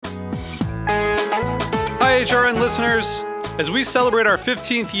HRN listeners. As we celebrate our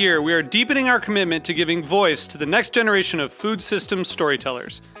 15th year, we are deepening our commitment to giving voice to the next generation of food systems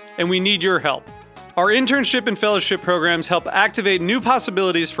storytellers, and we need your help. Our internship and fellowship programs help activate new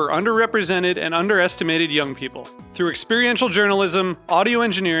possibilities for underrepresented and underestimated young people through experiential journalism, audio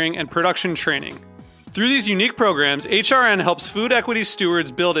engineering, and production training. Through these unique programs, HRN helps food equity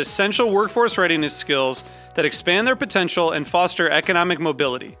stewards build essential workforce readiness skills that expand their potential and foster economic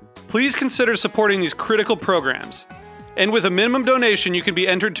mobility. Please consider supporting these critical programs. And with a minimum donation, you can be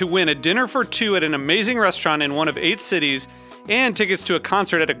entered to win a dinner for two at an amazing restaurant in one of 8 cities and tickets to a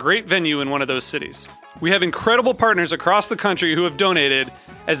concert at a great venue in one of those cities. We have incredible partners across the country who have donated,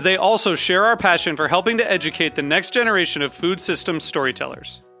 as they also share our passion for helping to educate the next generation of food systems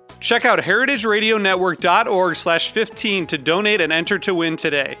storytellers. Check out heritageradionetwork.org/15 to donate and enter to win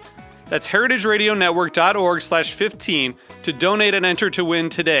today. That's heritageradionetwork.org/15 to donate and enter to win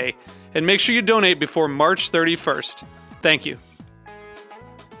today. And make sure you donate before March 31st. Thank you.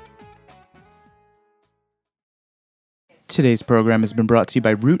 Today's program has been brought to you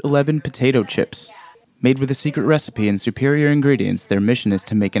by Route 11 potato chips. Made with a secret recipe and superior ingredients, their mission is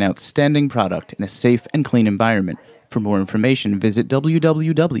to make an outstanding product in a safe and clean environment. For more information, visit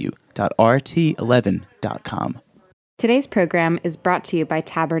www.rt11.com. Today's program is brought to you by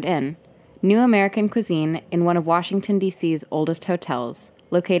Tabard Inn, new American cuisine in one of Washington, D.C.'s oldest hotels,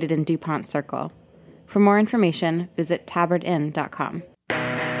 located in DuPont Circle. For more information, visit tabardinn.com.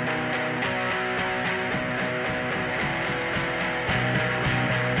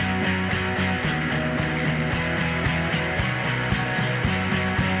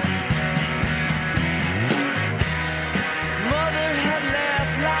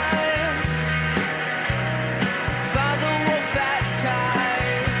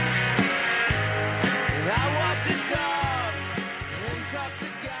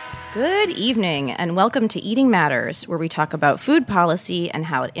 Good evening, and welcome to Eating Matters, where we talk about food policy and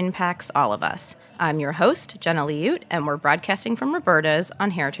how it impacts all of us. I'm your host, Jenna Liut, and we're broadcasting from Roberta's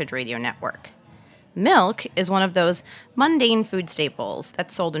on Heritage Radio Network. Milk is one of those mundane food staples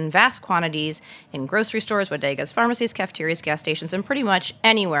that's sold in vast quantities in grocery stores, bodegas, pharmacies, cafeterias, gas stations, and pretty much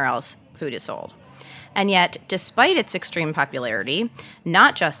anywhere else food is sold. And yet, despite its extreme popularity,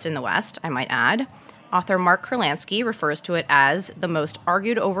 not just in the West, I might add, author Mark Kurlansky refers to it as the most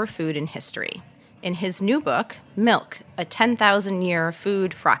argued over food in history. In his new book, Milk, a 10,000-year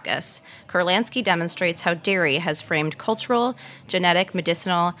food fracas, Kurlansky demonstrates how dairy has framed cultural, genetic,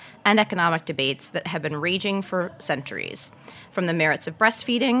 medicinal, and economic debates that have been raging for centuries, from the merits of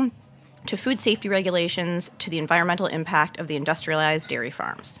breastfeeding to food safety regulations to the environmental impact of the industrialized dairy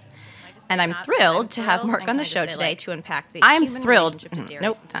farms. And I'm thrilled to have Mark on the show today to unpack the human relationship to dairy.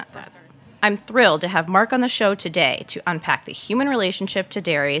 Nope, not that. I'm thrilled to have Mark on the show today to unpack the human relationship to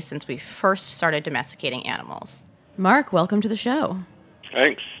dairy since we first started domesticating animals. Mark, welcome to the show.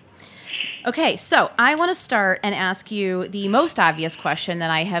 Thanks. Okay, so I want to start and ask you the most obvious question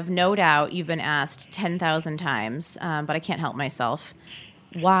that I have no doubt you've been asked 10,000 times, but I can't help myself.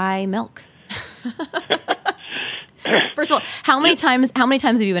 Why milk? First of all, how many times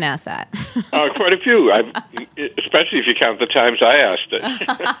have you been asked that? Quite a few, especially if you count the times I asked it.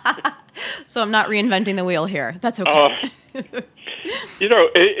 So I'm not reinventing the wheel here. That's okay.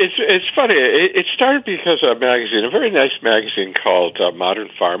 It's funny. It started because a magazine, a very nice magazine called Modern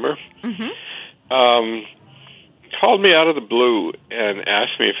Farmer, called me out of the blue and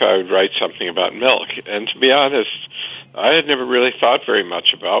asked me if I would write something about milk. And to be honest, I had never really thought very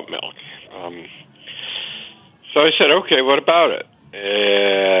much about milk. So I said, okay, what about it?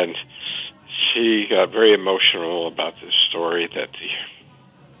 And she got very emotional about this story that the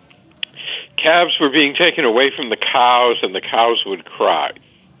calves were being taken away from the cows and the cows would cry.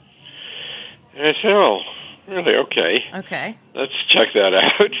 And I said, oh, really? Okay. Okay. Let's check that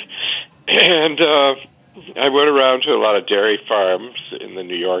out. And I went around to a lot of dairy farms in the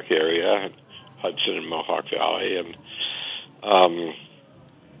New York area, Hudson and Mohawk Valley, and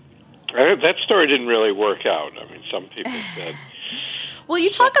that story didn't really work out. I mean, some people said... Well, you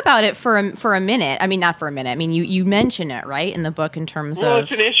talk about it for a minute. I mean, not for a minute. I mean, you mention it, right, in the book in terms of... Well,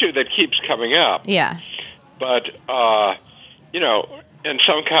 it's an issue that keeps coming up. Yeah. But, and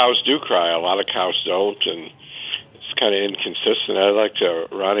some cows do cry. A lot of cows don't, and it's kind of inconsistent. I like to...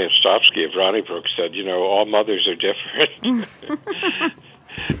 Ronnie Ostrovsky of Ronniebrook said, all mothers are different.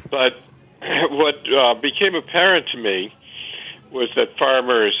 But what became apparent to me was that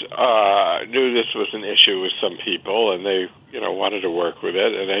farmers knew this was an issue with some people, and they, wanted to work with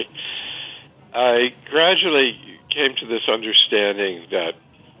it. And I gradually came to this understanding that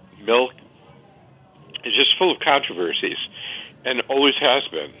milk is just full of controversies, and always has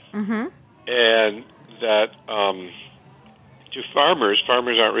been. Mm-hmm. And that to farmers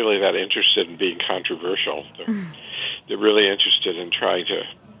aren't really that interested in being controversial. They're really interested in trying to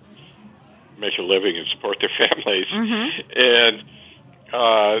make a living and support their families. And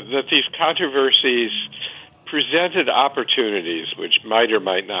that these controversies presented opportunities which might or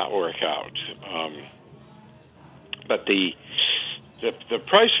might not work out. But the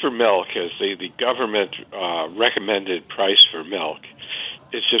price for milk, as the government recommended price for milk,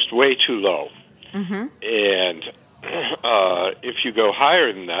 is just way too low. And if you go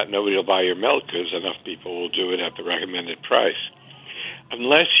higher than that, nobody will buy your milk because enough people will do it at the recommended price,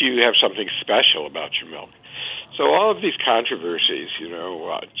 unless you have something special about your milk. So all of these controversies,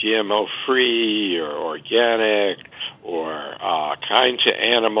 GMO-free or organic or kind to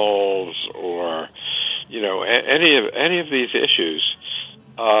animals or, any of these issues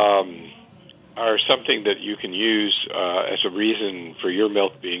are something that you can use as a reason for your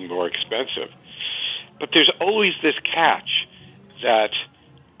milk being more expensive. But there's always this catch that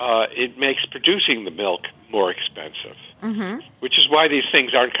it makes producing the milk more expensive, which is why these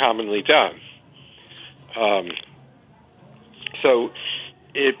things aren't commonly done. So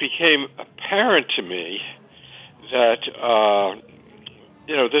it became apparent to me that,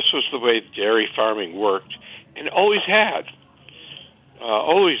 this was the way dairy farming worked and always had.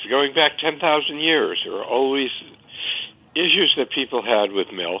 Always, going back 10,000 years, there were always issues that people had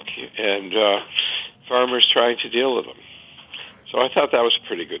with milk and farmers trying to deal with them. So I thought that was a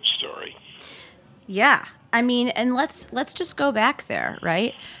pretty good story. Yeah. I mean, and let's just go back there,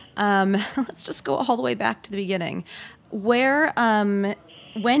 right? Let's just go all the way back to the beginning. When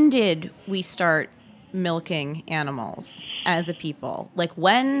did we start milking animals as a people? Like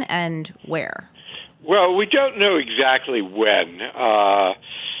when and where? Well, we don't know exactly when.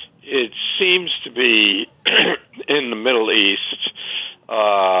 It seems to be in the Middle East,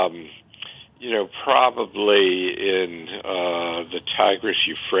 probably in the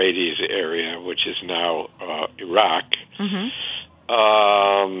Tigris-Euphrates area, which is now Iraq.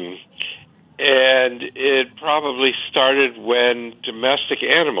 And it probably started when domestic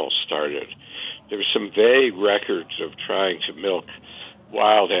animals started. There were some vague records of trying to milk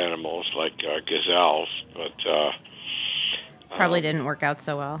wild animals like gazelles, but probably didn't work out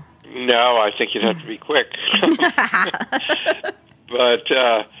so well. No, I think you'd have to be quick. But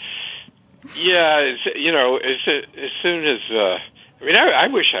as soon as I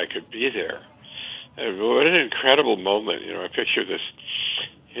wish I could be there. What an incredible moment! I picture this.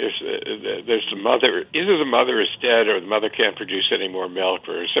 There's the mother. Either the mother is dead, or the mother can't produce any more milk,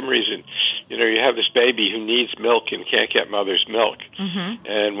 or for some reason, you have this baby who needs milk and can't get mother's milk.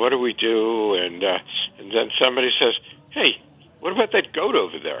 And what do we do? And then somebody says, "Hey, what about that goat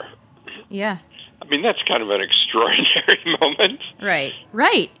over there?" Yeah. I mean, that's kind of an extraordinary moment. Right.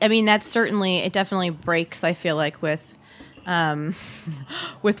 I mean, it definitely breaks, I feel like, with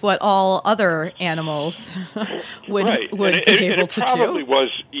what all other animals would be able to do. It probably was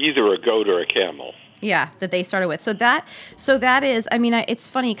either a goat or a camel. Yeah, that they started with. So that is, I mean, it's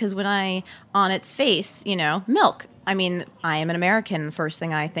funny because when on its face, milk. I mean, I am an American. The first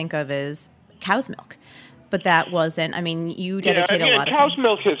thing I think of is cow's milk. But that wasn't, I mean, you dedicate a lot of time. Cow's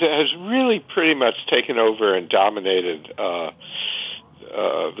milk has really pretty much taken over and dominated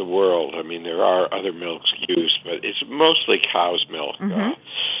the world. I mean, there are other milks used, but it's mostly cow's milk.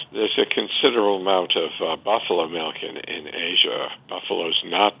 There's a considerable amount of buffalo milk in Asia, buffaloes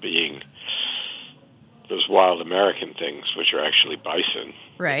not being those wild American things, which are actually bison.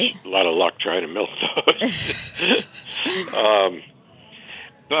 Right. A lot of luck trying to milk those.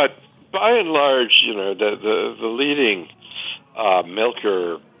 But by and large, the leading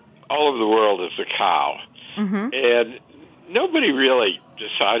milker all over the world is the cow. And nobody really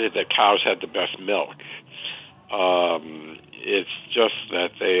decided that cows had the best milk. It's just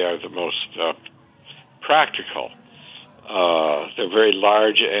that they are the most practical. They're very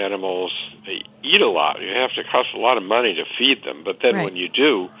large animals. They eat a lot. You have to cost a lot of money to feed them. But then when you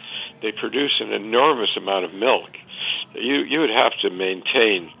do, they produce an enormous amount of milk. You would have to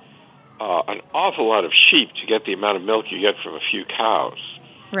maintain an awful lot of sheep to get the amount of milk you get from a few cows.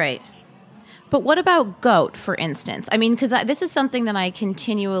 Right. But what about goat, for instance? I mean, because this is something that I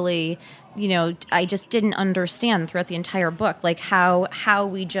continually, I just didn't understand throughout the entire book, like how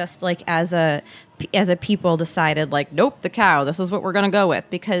we just like as a people decided like, nope, the cow, this is what we're going to go with.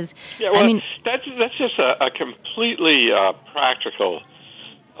 Because I mean, that's just a completely practical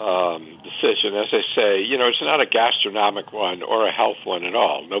decision. As I say, it's not a gastronomic one or a health one at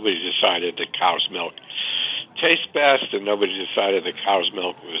all. Nobody decided that cow's milk tastes best, and nobody decided that cow's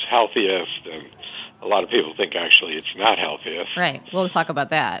milk was healthiest, and a lot of people think actually it's not healthiest. Right. We'll talk about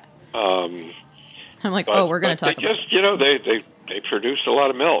that. I'm like, But, we're going to talk about it. They produced a lot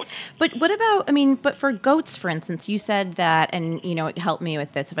of milk. But what about, but for goats, for instance, you said that, and, help me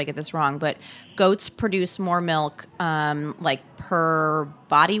with this if I get this wrong, but goats produce more milk, per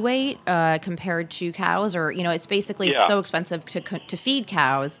body weight compared to cows, or, it's basically so expensive to feed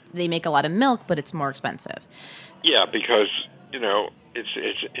cows. They make a lot of milk, but it's more expensive. Yeah, because,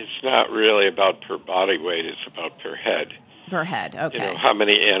 it's not really about per body weight, it's about per head. Per head, okay. How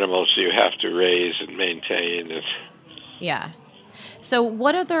many animals do you have to raise and maintain? Yeah. So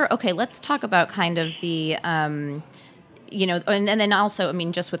what let's talk about kind of the, and then also,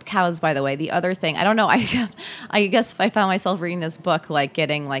 just with cows, by the way, the other thing, I don't know, I guess if I found myself reading this book,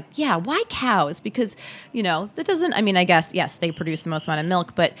 getting why cows? Because, that doesn't, I guess, yes, they produce the most amount of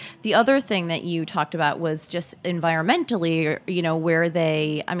milk, but the other thing that you talked about was just environmentally, where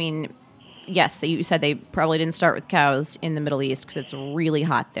they, yes, you said they probably didn't start with cows in the Middle East because it's really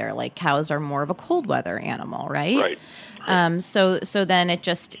hot there. Cows are more of a cold weather animal, right? Right. So then it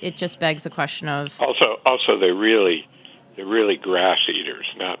just begs the question of also they're really grass eaters,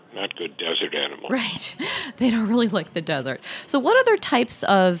 not good desert animals. Right. They don't really like the desert. So what other types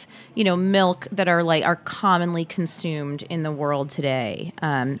of, milk that are commonly consumed in the world today?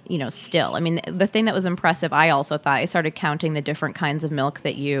 Still. The thing that was impressive, I also thought, I started counting the different kinds of milk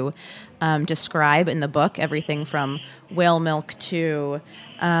that you describe in the book, everything from whale milk to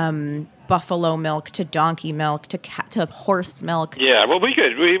buffalo milk to donkey milk to horse milk. Yeah, well, we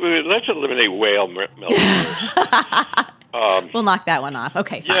let's eliminate whale milk. We'll knock that one off.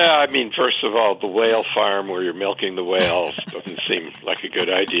 Okay, fine. Yeah, first of all, the whale farm where you're milking the whales doesn't seem like a good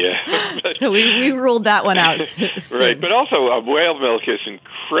idea. So we ruled that one out. Right, but also whale milk is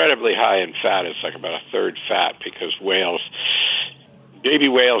incredibly high in fat. It's about a third fat because baby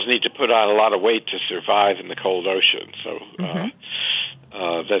whales need to put on a lot of weight to survive in the cold ocean. So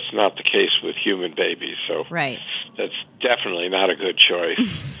that's not the case with human babies. So right. That's definitely not a good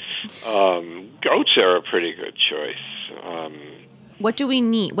choice. Goats are a pretty good choice. What do we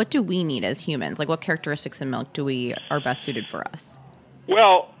need? What do we need as humans? What characteristics in milk are best suited for us?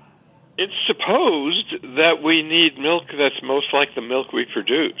 Well, it's supposed that we need milk that's most like the milk we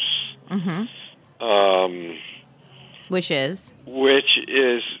produce. Mm-hmm. Which is,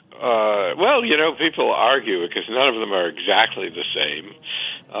 people argue because none of them are exactly the same.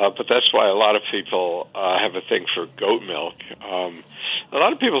 But that's why a lot of people have a thing for goat milk. A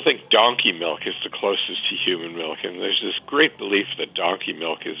lot of people think donkey milk is the closest to human milk, and there's this great belief that donkey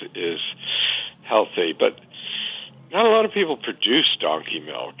milk is healthy. But not a lot of people produce donkey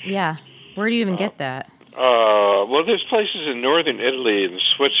milk. Yeah. Where do you even get that? Well, there's places in northern Italy and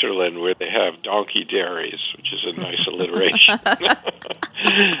Switzerland where they have donkey dairies, which is a nice alliteration.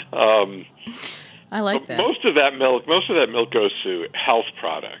 I like that. Most of that milk goes to health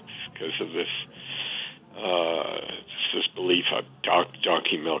products because of this belief of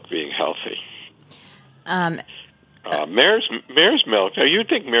donkey milk being healthy. Mare's milk. Now you'd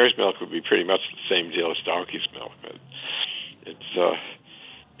think mare's milk would be pretty much the same deal as donkey's milk, but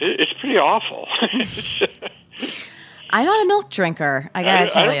it's pretty awful. I'm not a milk drinker. I gotta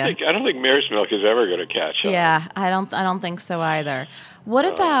tell you. I don't think mare's milk is ever going to catch on. Yeah, I don't think so either. What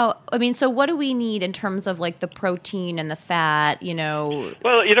about? So what do we need in terms of the protein and the fat? Well,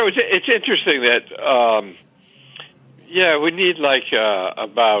 it's interesting that we need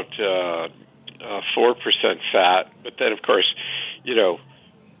about 4% fat, but then of course,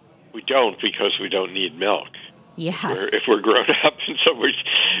 we don't because we don't need milk. Yes. If we're grown up, and so we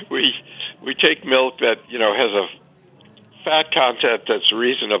take milk that has a fat content that's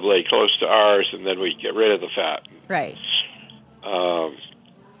reasonably close to ours, and then we get rid of the fat. Right. And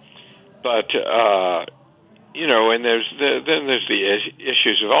there's the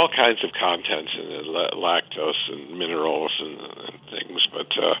issues of all kinds of contents in lactose and minerals and things.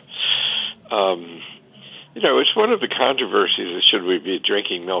 But it's one of the controversies that should we be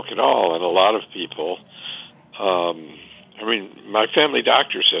drinking milk at all, and a lot of people. My family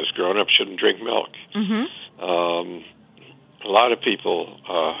doctor says grown-ups shouldn't drink milk. Mm-hmm. A lot of people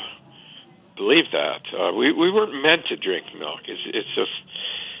believe that. We weren't meant to drink milk. It's just,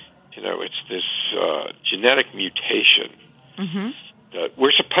 it's this genetic mutation. Mm-hmm. That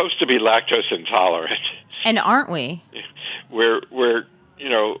we're supposed to be lactose intolerant. And aren't we? We're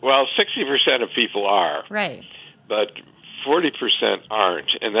 60% of people are. Right. But 40% aren't,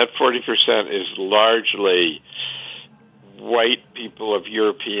 and that 40% is largely white people of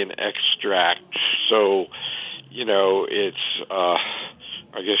European extract. So, it's,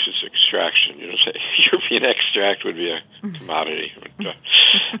 I guess it's extraction. European extract would be a commodity. But,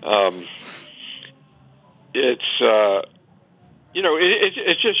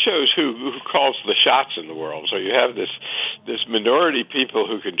 it just shows who calls the shots in the world. So you have this minority people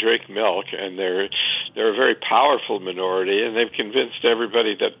who can drink milk, and they're a very powerful minority, and they've convinced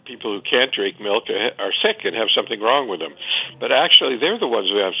everybody that people who can't drink milk are sick and have something wrong with them. But actually, they're the ones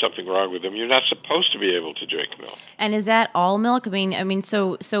who have something wrong with them. You're not supposed to be able to drink milk. And is that all milk? I mean,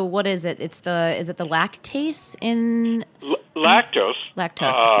 so what is it? Is it the lactase in lactose?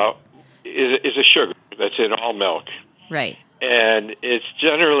 Lactose is a sugar that's in all milk. Right. And it's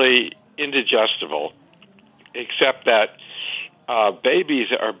generally indigestible, except that babies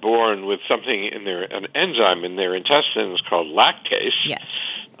are born with something an enzyme in their intestines called lactase. Yes.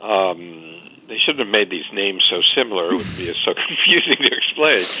 They shouldn't have made these names so similar. It would be so confusing to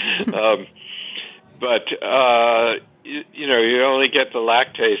explain. But you only get the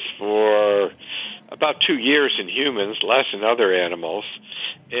lactase for about 2 years in humans, less in other animals.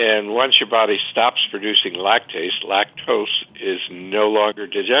 And once your body stops producing lactose is no longer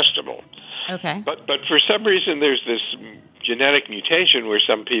digestible. Okay. But for some reason, there's this genetic mutation where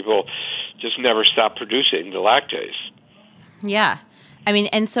some people just never stop producing the lactase. Yeah. I mean,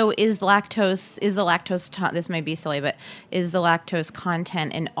 and so is the lactose, this might be silly, but is the lactose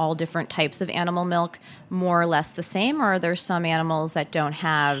content in all different types of animal milk more or less the same, or are there some animals that don't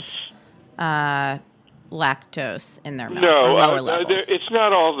have lactose in their milk? No, lower levels? It's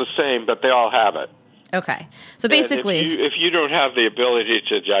not all the same, but they all have it. Okay. So basically... If you don't have the ability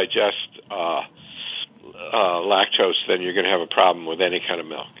to digest lactose, then you're going to have a problem with any kind of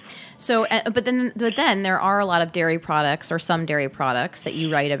milk. So, but then there are a lot of dairy products, or some dairy products that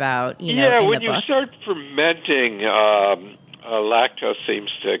you write about, in the book. Yeah, when you start fermenting, lactose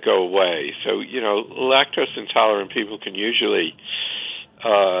seems to go away. So, lactose intolerant people can usually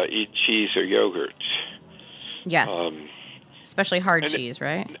eat cheese or yogurt. Yes. Especially hard cheese,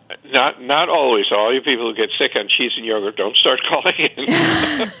 right? Not always. All you people who get sick on cheese and yogurt, don't start calling in.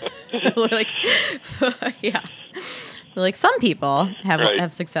 Yeah. Like some people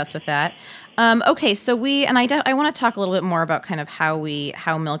have success with that. Okay, so I want to talk a little bit more about kind of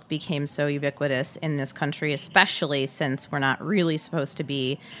how milk became so ubiquitous in this country, especially since we're not really supposed to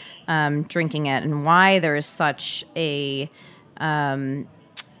be drinking it, and why there's such a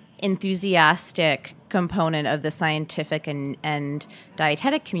enthusiastic component of the scientific and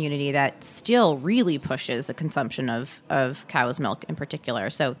dietetic community that still really pushes the consumption of cow's milk in particular.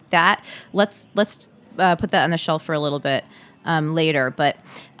 So that let's put that on the shelf for a little bit later. But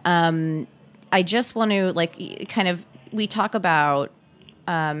I just want to we talk about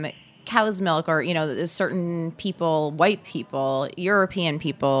cow's milk, or certain people, white people, European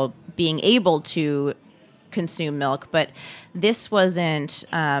people being able to consume milk, but this wasn't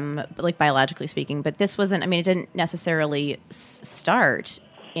biologically speaking, but this wasn't, it didn't necessarily start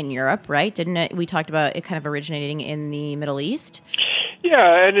in Europe, right? Didn't it? We talked about it kind of originating in the Middle East.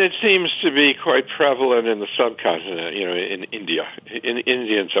 Yeah, and it seems to be quite prevalent in the subcontinent, in India.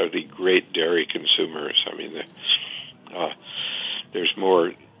 Indians are the great dairy consumers. There's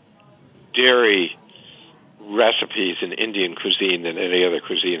more dairy recipes in Indian cuisine than any other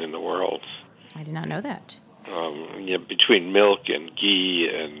cuisine in the world. I did not know that. Between milk and ghee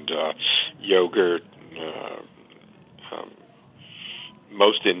and yogurt,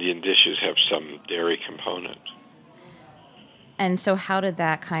 most Indian dishes have some dairy component. And so how did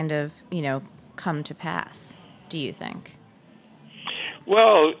that kind of, come to pass, do you think?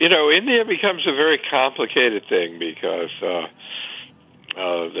 Well, India becomes a very complicated thing because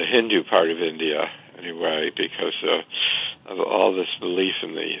the Hindu part of India, anyway, because of all this belief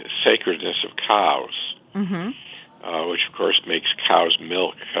in the sacredness of cows, which, of course, makes cow's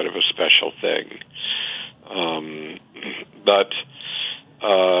milk kind of a special thing. But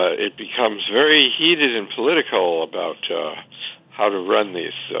it becomes very heated and political about how to run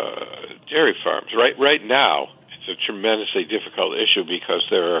these dairy farms. Right now, it's a tremendously difficult issue because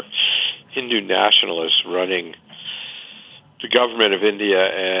there are Hindu nationalists running the government of India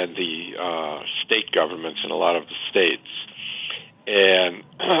and the state governments in a lot of the states. And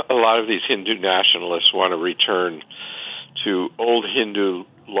a lot of these Hindu nationalists want to return to old Hindu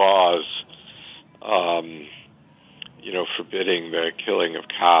laws, forbidding the killing of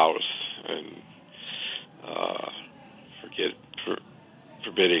cows and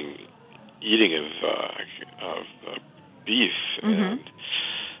forbidding eating of beef. And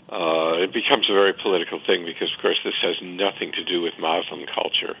it becomes a very political thing because, of course, this has nothing to do with Muslim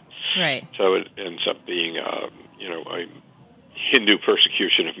culture. Right. So it ends up being, a Hindu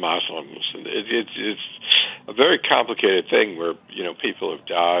persecution of Muslims. And it's a very complicated thing where, people have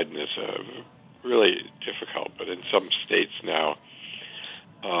died, and it's really difficult. But in some states now,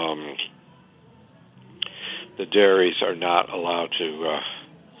 the dairies are not allowed to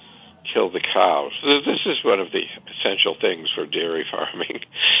kill the cows. This is one of the essential things for dairy farming,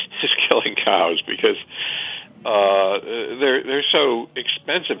 is killing cows, because they're so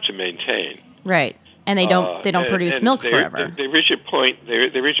expensive to maintain. Right. And they don't produce milk forever. They reach a point.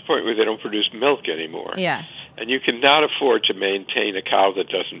 They reach a point where they don't produce milk anymore. Yeah. And you cannot afford to maintain a cow that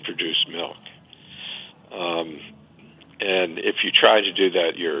doesn't produce milk. And if you try to do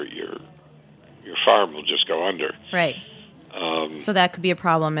that, your farm will just go under. Right. So that could be a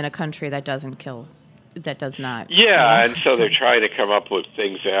problem in a country that does not. Yeah, and so they're trying to come up with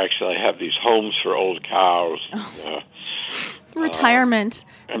things that actually have these homes for old cows. Retirement.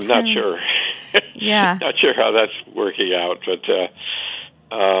 I'm not sure. Yeah. Not sure how that's working out,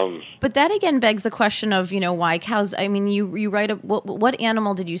 but that again begs the question of, why cows. I mean, you write what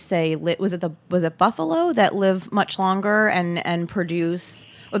animal did you say was it buffalo that live much longer and produce,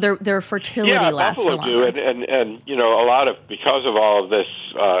 or their fertility lasts for longer? Yeah, buffalo do, and a lot of, because of all of this,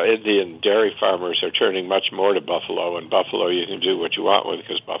 Indian dairy farmers are turning much more to buffalo, and buffalo you can do what you want with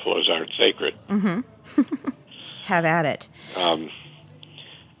because buffaloes aren't sacred. Mm-hmm. Have at it.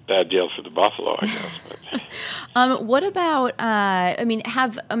 Bad deal for the buffalo, I guess. What about,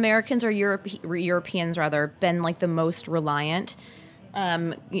 have Americans or Europeans rather been like the most reliant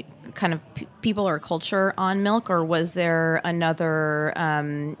kind of people or culture on milk, or was there another,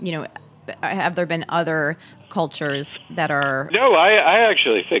 have there been other cultures that are... No, I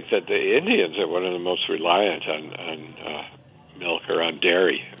actually think that the Indians are one of the most reliant on milk or on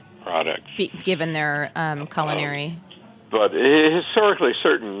dairy products. Given their culinary... But historically,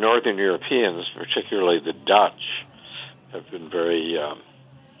 certain Northern Europeans, particularly the Dutch, have been very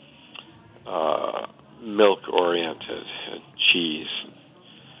milk-oriented, and cheese.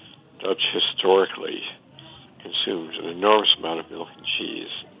 Dutch historically consumed an enormous amount of milk and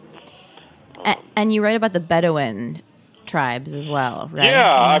cheese. And you write about the Bedouin tribes as well, right? Yeah,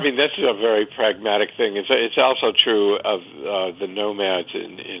 I mean, that's a very pragmatic thing. It's also true of the nomads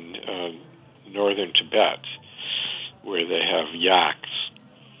in northern Tibet, where they have yaks,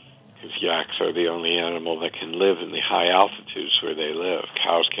 because yaks are the only animal that can live in the high altitudes where they live.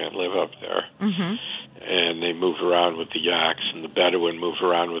 Cows can't live up there. Mm-hmm. And they move around with the yaks, and the Bedouin move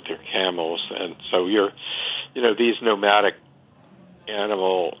around with their camels. And so these nomadic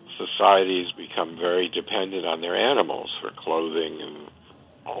animal societies become very dependent on their animals for clothing and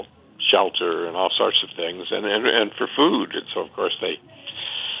shelter and all sorts of things, and for food. And so, of course, they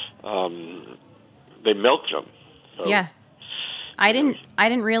milk them. So, yeah, I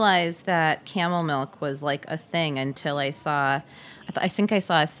didn't realize that camel milk was like a thing until I saw. I think I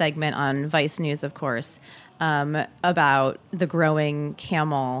saw a segment on Vice News, of course, about the growing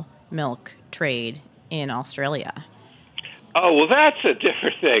camel milk trade in Australia. Oh, well, that's a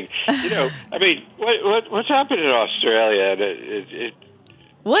different thing. I mean, what's happened in Australia?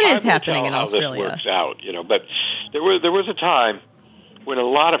 What is happening in Australia? This works out, but there was a time when a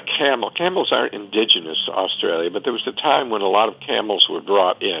lot of camels aren't indigenous to Australia, but there was a time when a lot of camels were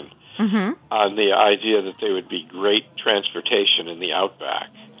brought in on the idea that they would be great transportation in the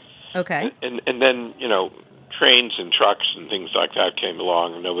outback. Okay. And then, trains and trucks and things like that came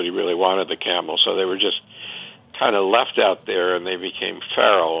along, and nobody really wanted the camel, so they were just kind of left out there, and they became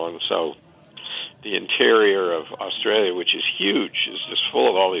feral. And so the interior of Australia, which is huge, is just full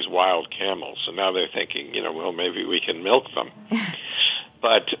of all these wild camels. And now they're thinking, well, maybe we can milk them.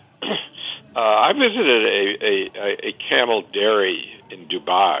 But I visited a camel dairy in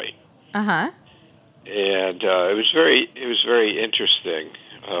Dubai. Uh-huh. And it was very interesting.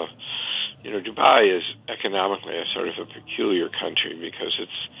 Dubai is economically a sort of a peculiar country because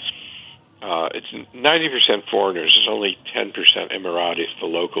it's 90% foreigners. There's only 10% Emiratis, the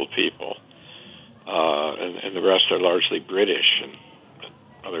local people, and the rest are largely British and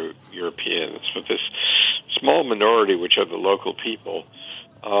other Europeans. But this small minority, which are the local people,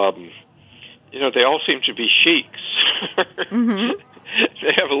 they all seem to be sheiks. Mm-hmm.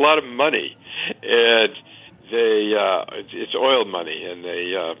 They have a lot of money, and it's oil money, and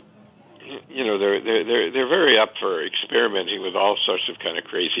they're very up for experimenting with all sorts of kind of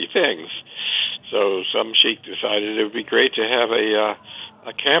crazy things. So some sheik decided it would be great to have a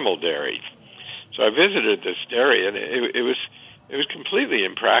camel dairy. So I visited this dairy, and it was completely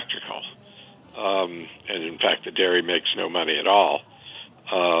impractical. And in fact, the dairy makes no money at all.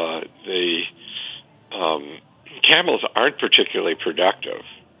 The camels aren't particularly productive,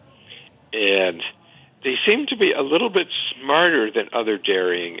 and they seem to be a little bit smarter than other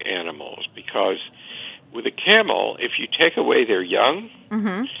dairying animals, because with a camel, if you take away their young,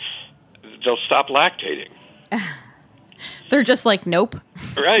 they'll stop lactating. They're just like, nope.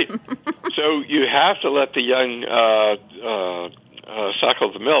 Right. So you have to let the young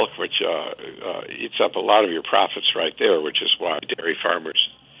suckle the milk, which eats up a lot of your profits right there, which is why dairy farmers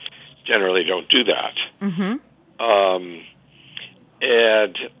generally don't do that. Mm-hmm.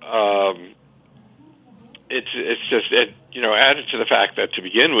 It's just added to the fact that to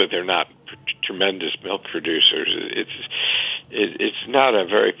begin with they're not tremendous milk producers. It's not a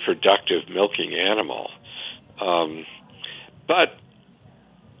very productive milking animal, but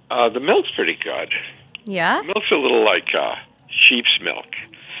the milk's pretty good. Yeah, The milk's a little like sheep's milk.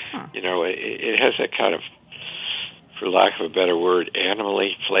 Huh. It has that kind of, for lack of a better word,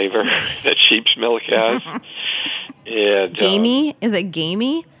 animal-y flavor that sheep's milk has. And gamey? Is it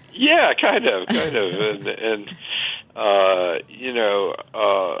gamey? Yeah, kind of,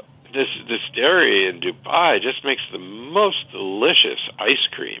 this dairy in Dubai just makes the most delicious ice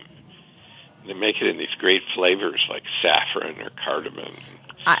cream. They make it in these great flavors like saffron or cardamom.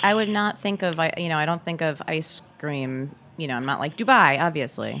 I would not think of, I don't think of ice cream. I'm not like Dubai,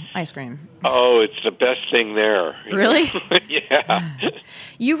 obviously. Ice cream. Oh, it's the best thing there. Really? Yeah.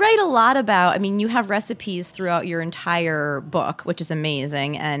 You write a lot about, you have recipes throughout your entire book, which is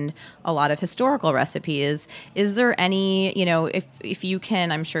amazing, and a lot of historical recipes. Is there any, if you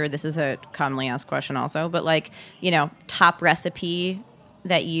can, I'm sure this is a commonly asked question also, but top recipe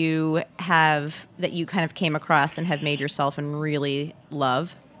that you kind of came across and have made yourself and really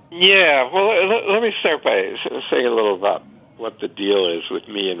love? Yeah, well, let me start by saying a little about what the deal is with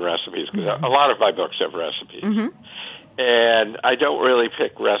me and recipes, because a lot of my books have recipes. Mm-hmm. And I don't really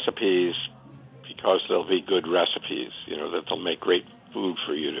pick recipes because they'll be good recipes, that they'll make great food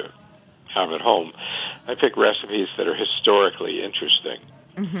for you to have at home. I pick recipes that are historically interesting.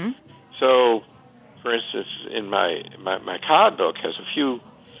 Mm-hmm. So, for instance, in my cod book has a few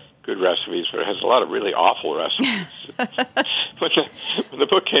good recipes, but it has a lot of really awful recipes. When the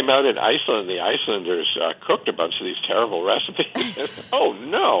book came out in Iceland, the Icelanders cooked a bunch of these terrible recipes. Oh,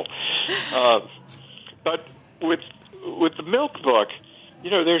 no. But with the milk book,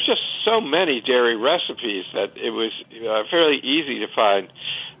 there's just so many dairy recipes that it was fairly easy to find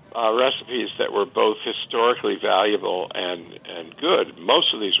recipes that were both historically valuable and good.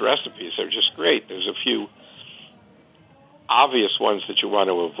 Most of these recipes are just great. There's a few obvious ones that you want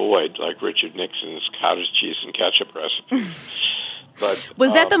to avoid, like Richard Nixon's cottage cheese and ketchup recipe. But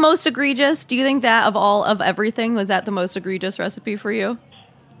was that the most egregious? Do you think that of everything, was that the most egregious recipe for you?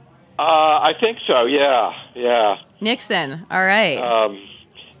 I think so. Yeah. Nixon. All right.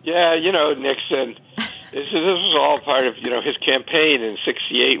 Nixon. This was all part of his campaign in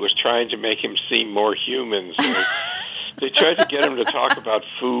 '68 was trying to make him seem more human. So they tried to get him to talk about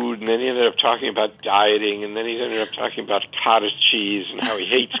food, and then he ended up talking about dieting, and then he ended up talking about cottage cheese and how he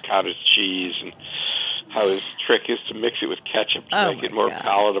hates cottage cheese, and how his trick is to mix it with ketchup to make it more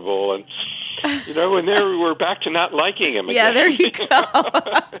palatable. And and there we're back to not liking him again. Yeah, there you go.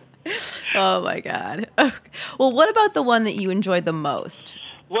 Oh my God. Okay. Well, what about the one that you enjoyed the most?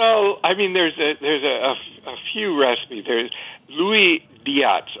 Well, there's a few recipes. There's Louis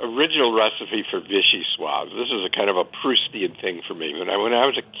Diat's original recipe for vichyssoise. This is a kind of a Proustian thing for me. When I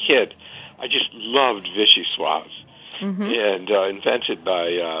was a kid, I just loved vichyssoise. Mm-hmm. And invented by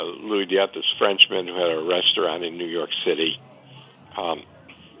Louis Diat, this Frenchman who had a restaurant in New York City.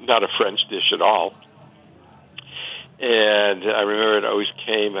 Not a French dish at all. And I remember it always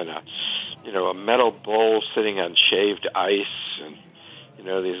came in a metal bowl sitting on shaved ice, and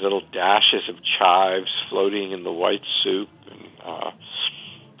these little dashes of chives floating in the white soup, and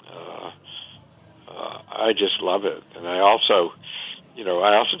I just love it. And I also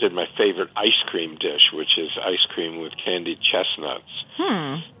did my favorite ice cream dish, which is ice cream with candied chestnuts.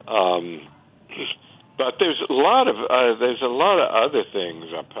 But there's a lot of other things.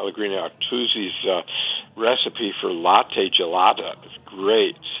 Pellegrino Artusi's recipe for latte gelata is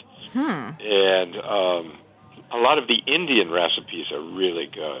great, and a lot of the Indian recipes are really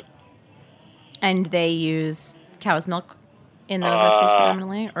good. And they use cow's milk in those recipes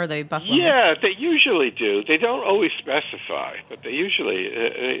predominantly, or are they buffalo milk? Yeah, they usually do. They don't always specify, but they usually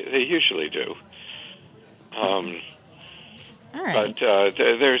do. All right. But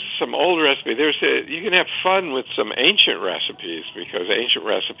there's some old recipes. You can have fun with some ancient recipes, because ancient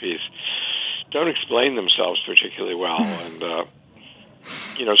recipes don't explain themselves particularly well, and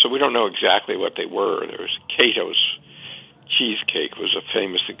so we don't know exactly what they were. There was Cato's cheesecake was a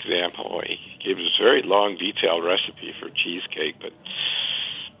famous example. He gave us a very long, detailed recipe for cheesecake, but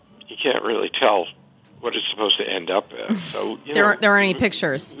you can't really tell what it's supposed to end up as. So there aren't any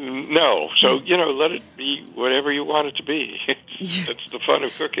pictures. No. So let it be whatever you want it to be. That's the fun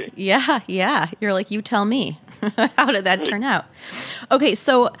of cooking. Yeah. You're like, you tell me. How did that turn out? Okay,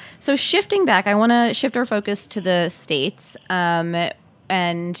 so shifting back, I want to shift our focus to the States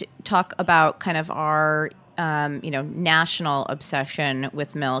and talk about kind of our national obsession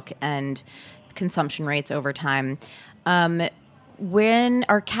with milk and consumption rates over time. When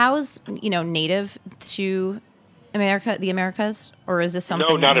are cows, native to the Americas, or is this something?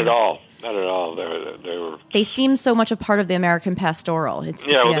 No, not at all. Not at all. They seem so much a part of the American pastoral.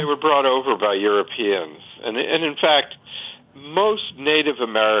 They were brought over by Europeans, and in fact, most Native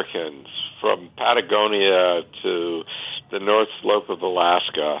Americans from Patagonia to the North Slope of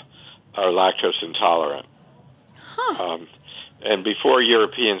Alaska are lactose intolerant. Huh. And before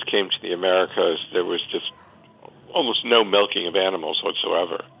Europeans came to the Americas, there was just almost no milking of animals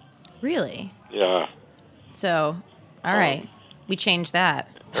whatsoever. Really? Yeah. So, all right, we changed that.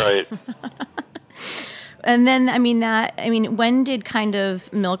 Right. And then, when did kind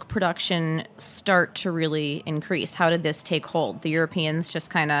of milk production start to really increase? How did this take hold? The Europeans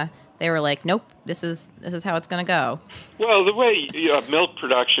just they were like, nope, this is how it's going to go. Well, the way milk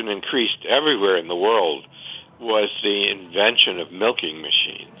production increased everywhere in the world was the invention of milking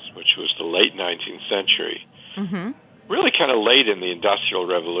machines, which was the late 19th century. Mm-hmm. Really kind of late in the Industrial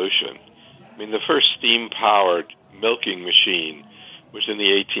Revolution. I mean, the first steam-powered milking machine was in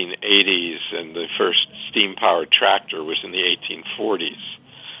the 1880s, and the first steam-powered tractor was in the 1840s.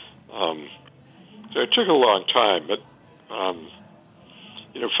 So it took a long time, but,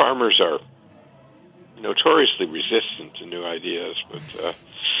 farmers are notoriously resistant to new ideas, but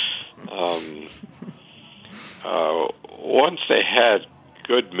once they had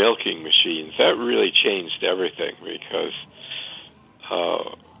good milking machines, that really changed everything because,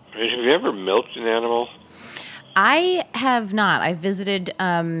 have you ever milked an animal? I have not. I visited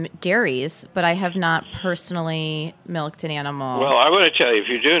dairies, but I have not personally milked an animal. Well, I want to tell you, if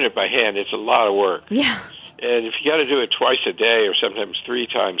you're doing it by hand, it's a lot of work. Yeah. And if you got to do it twice a day or sometimes 3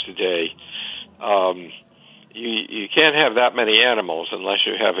 times a day, you can't have that many animals unless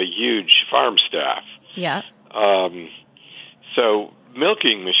you have a huge farm staff. Yeah. So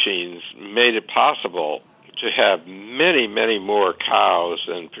milking machines made it possible to have many, many more cows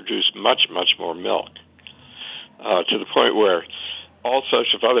and produce much, much more milk, to the point where all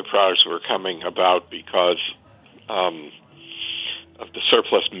sorts of other products were coming about because of the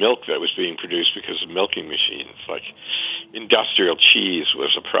surplus milk that was being produced because of milking machines. Like industrial cheese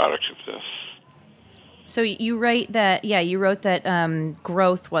was a product of this. So you wrote that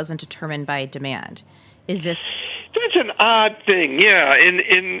growth wasn't determined by demand. Is this? That's an odd thing. Yeah,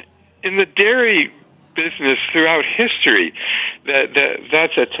 in the dairy business throughout history,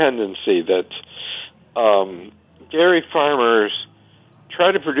 that's a tendency that dairy farmers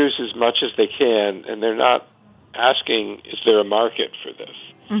try to produce as much as they can, and they're not asking, is there a market for this?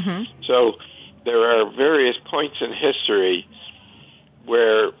 Mm-hmm. So there are various points in history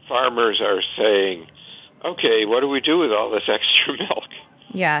where farmers are saying, okay, what do we do with all this extra milk?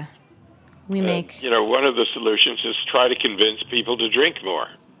 Yeah. One of the solutions is try to convince people to drink more.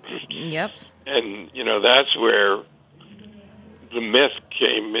 Yep. And, that's where the myth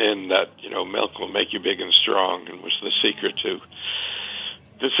came in that, milk will make you big and strong, and was the secret to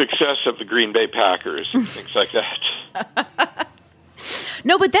the success of the Green Bay Packers and things like that.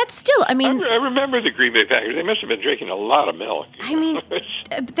 No, but that's still, I remember the Green Bay Packers. They must have been drinking a lot of milk.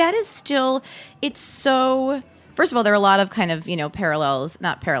 That is still, it's so... First of all, there are a lot of kind of, parallels,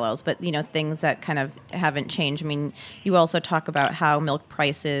 not parallels, but, things that kind of haven't changed. I mean, you also talk about how milk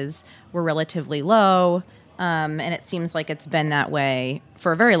prices were relatively low, and it seems like it's been that way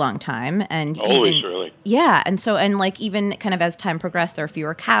for a very long time. And always, really. Yeah, and even kind of as time progressed, there are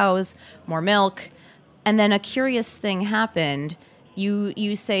fewer cows, more milk. And then a curious thing happened.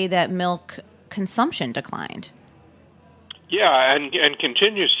 You say that milk consumption declined. Yeah, and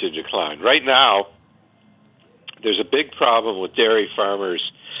continues to decline. Right now, there's a big problem with dairy farmers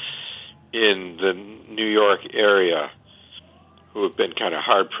in the New York area who have been kind of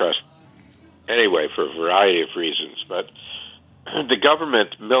hard-pressed anyway for a variety of reasons. But the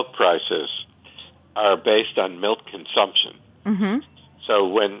government milk prices are based on milk consumption. Mm-hmm. So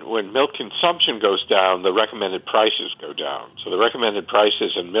when milk consumption goes down, the recommended prices go down. So the recommended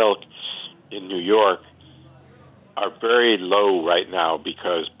prices in milk in New York are very low right now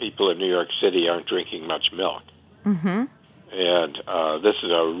because people in New York City aren't drinking much milk. Mm-hmm. And this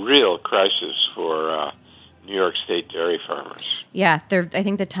is a real crisis for New New York State dairy farmers. Yeah, I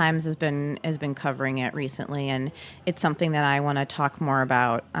think the Times has been covering it recently, and it's something that I want to talk more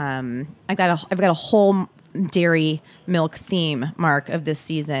about. I've got a whole dairy milk theme, Mark, of this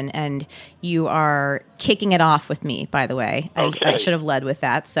season, and you are kicking it off with me, by the way. Okay. I should have led with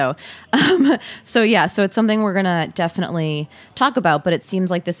that. So it's something we're going to definitely talk about, but it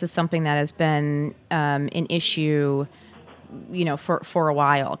seems like this is something that has been an issue, for a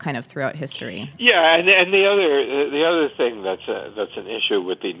while, kind of throughout history. Yeah, and the other thing that's an issue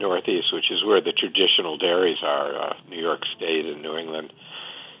with the Northeast, which is where the traditional dairies are, New York State and New England,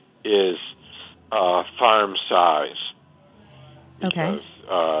 is farm size. Okay.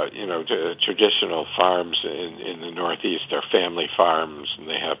 Because, traditional farms in the Northeast are family farms, and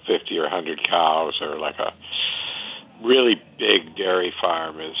they have 50 or 100 cows, or like a really big dairy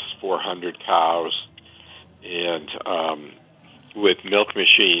farm is 400 cows, and with milk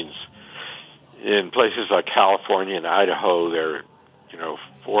machines in places like California and Idaho, they're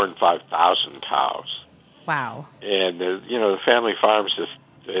 4,000 and 5,000 cows. Wow. And the family farms just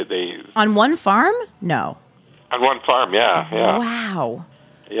they on one farm? No. On one farm, yeah. Wow.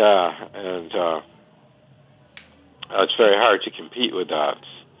 Yeah, and it's very hard to compete with that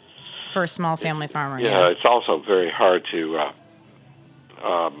for a small family farmer. Yeah, it's also very hard to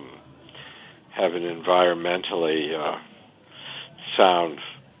have an environmentally sound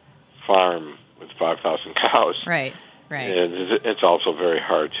farm with 5,000 cows. Right. And it's also very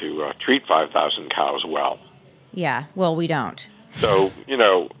hard to treat 5,000 cows well. Yeah, well, we don't. So,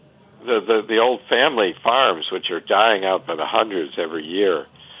 the old family farms, which are dying out by the hundreds every year,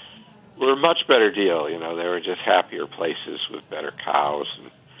 were a much better deal. They were just happier places with better cows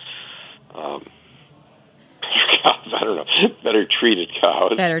and I don't know, better treated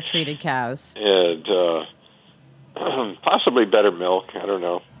cows. Better treated cows. And possibly better milk. I don't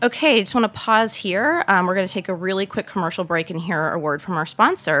know. Okay, I just want to pause here. We're going to take a really quick commercial break and hear a word from our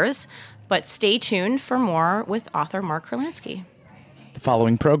sponsors. But stay tuned for more with author Mark Kurlansky. The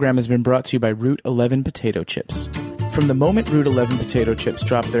following program has been brought to you by Route 11 Potato Chips. From the moment Route 11 Potato Chips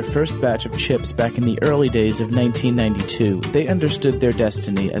dropped their first batch of chips back in the early days of 1992, they understood their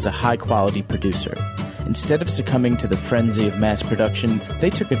destiny as a high-quality producer. Instead of succumbing to the frenzy of mass production, they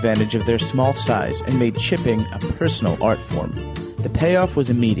took advantage of their small size and made chipping a personal art form. The payoff was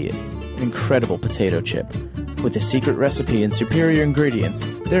immediate: an incredible potato chip. With a secret recipe and superior ingredients,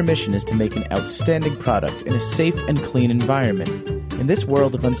 their mission is to make an outstanding product in a safe and clean environment. In this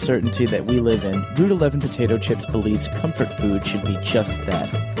world of uncertainty that we live in, Route 11 Potato Chips believes comfort food should be just that.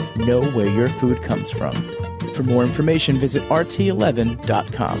 Know where your food comes from. For more information, visit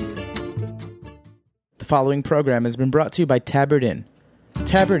rt11.com. The following program has been brought to you by Tabard Inn.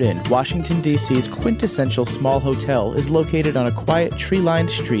 Tabard Inn, Washington, D.C.'s quintessential small hotel, is located on a quiet, tree-lined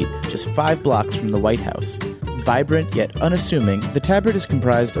street just 5 blocks from the White House. Vibrant yet unassuming, the Tabard is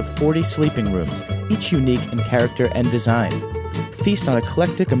comprised of 40 sleeping rooms, each unique in character and design. Feast on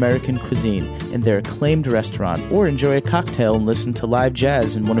eclectic American cuisine in their acclaimed restaurant, or enjoy a cocktail and listen to live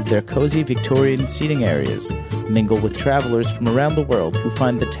jazz in one of their cozy Victorian seating areas. Mingle with travelers from around the world who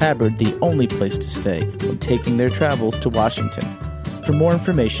find the Tabard the only place to stay when taking their travels to Washington. For more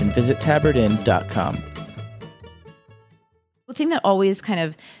information, visit tabardinn.com. The thing that always kind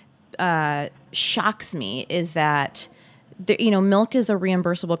of shocks me is that milk is a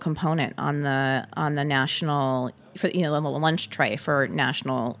reimbursable component on the national, for the lunch tray for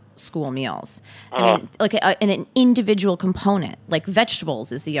national school meals. I mean, like an individual component, like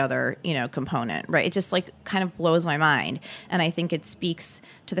vegetables is the other component, right? It just kind of blows my mind, and I think it speaks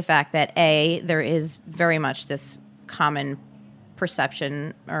to the fact that there is very much this common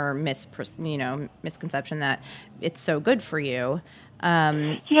perception or misconception that it's so good for you.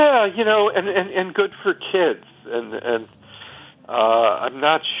 And good for kids, and I'm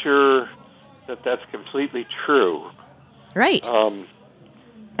not sure that that's completely true. Right. I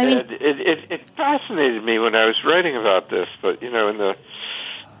mean, it fascinated me when I was writing about this, but in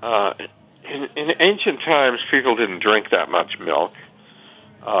ancient times, people didn't drink that much milk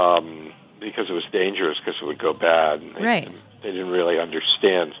because it was dangerous, because it would go bad. And they didn't really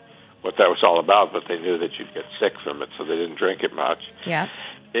understand what that was all about, but they knew that you'd get sick from it, so they didn't drink it much. Yeah.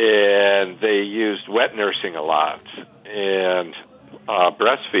 And they used wet nursing a lot and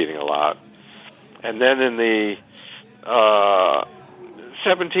breastfeeding a lot. And then in the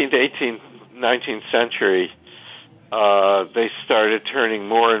 17th, 18th, 19th century, they started turning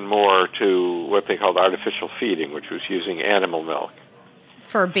more and more to what they called artificial feeding, which was using animal milk.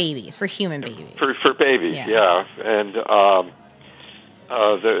 For babies, for human babies. For babies, yeah. And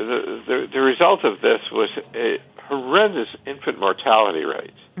the result of this was a horrendous infant mortality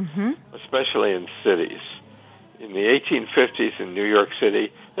rate, especially in cities. in the 1850s in New York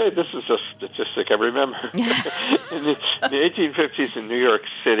City, hey, this is a statistic I remember. in the 1850s in New York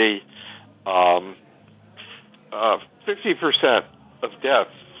City, 50% of deaths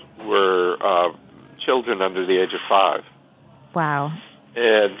were children under the age of 5. Wow.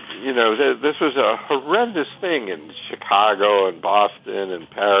 And, this was a horrendous thing in Chicago and Boston and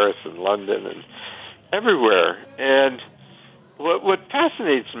Paris and London and everywhere. And what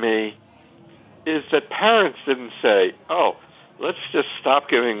fascinates me is that parents didn't say, oh, let's just stop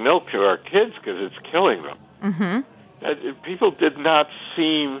giving milk to our kids because it's killing them. Mm-hmm. People did not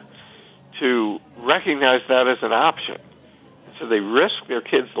seem to recognize that as an option. So they risked their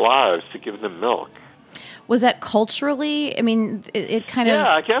kids' lives to give them milk. Was that culturally? I mean, it kind of...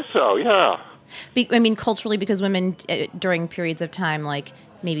 Yeah, I guess so, yeah. Culturally, because women during periods of time, like,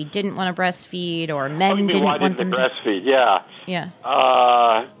 maybe didn't want to breastfeed, or men didn't want them to breastfeed, yeah. Yeah.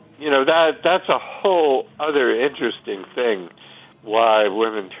 That's a whole other interesting thing, why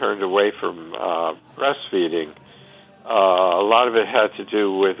women turned away from breastfeeding. A lot of it had to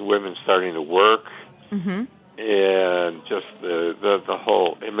do with women starting to work, mm-hmm. and just the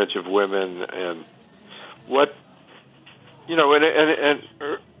whole image of women, and what, and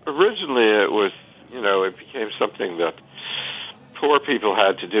originally it was, it became something that poor people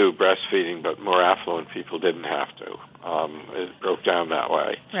had to do, breastfeeding, but more affluent people didn't have to. It broke down that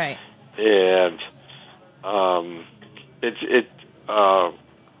way. Right. And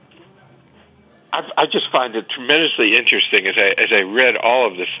I just find it tremendously interesting as I read all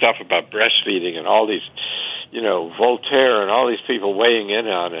of this stuff about breastfeeding and all these, Voltaire and all these people weighing in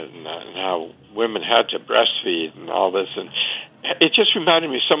on it, and how women had to breastfeed and all this, and it just reminded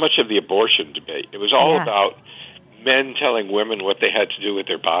me so much of the abortion debate. It was all about men telling women what they had to do with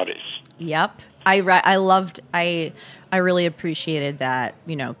their bodies. Yep. I really appreciated that,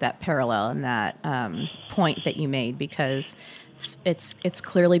 that parallel and that point that you made, because it's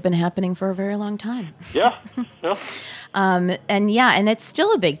clearly been happening for a very long time. Yeah. And it's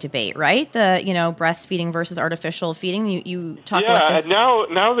still a big debate, right? The, breastfeeding versus artificial feeding. You talk about this. Yeah,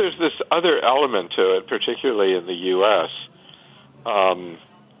 and now there's this other element to it, particularly in the U.S.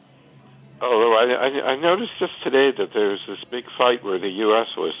 Although I noticed just today that there's this big fight where the U.S.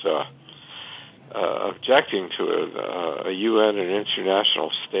 was objecting to a UN and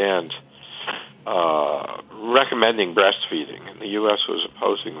international stand recommending breastfeeding, and the U.S. was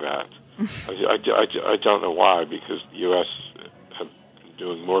opposing that. I don't know why, because the U.S. have been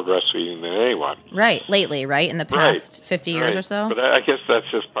doing more breastfeeding than anyone. Right, lately, right? In the past 50 years or so? But I guess that's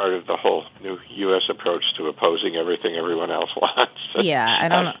just part of the whole new U.S. approach to opposing everything everyone else wants. Yeah, I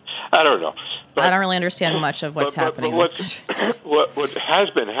don't know. I don't know. But, I don't really understand much of what's happening in this country. What has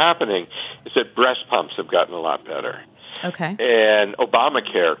been happening is that breast pumps have gotten a lot better. Okay. And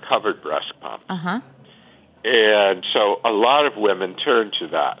Obamacare covered breast pumps. Uh-huh. And so a lot of women turn to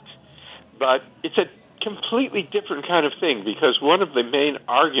that. But it's a completely different kind of thing, because one of the main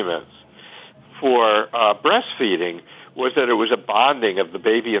arguments for breastfeeding was that it was a bonding of the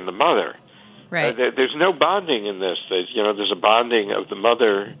baby and the mother. Right. There's no bonding in this. There's a bonding of the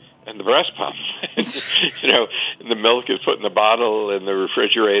mother and the breast pump. And the milk is put in the bottle in the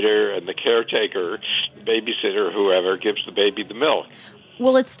refrigerator, and the caretaker, the babysitter, whoever, gives the baby the milk.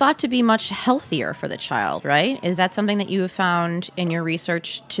 Well, it's thought to be much healthier for the child, right? Is that something that you have found in your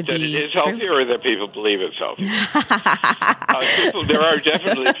research to be true? That it is true? healthier, or that people believe it's healthier? There are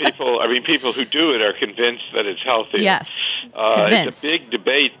definitely people who do it are convinced that it's healthier. Yes, convinced. It's a big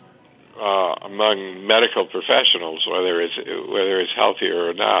debate among medical professionals whether it's healthier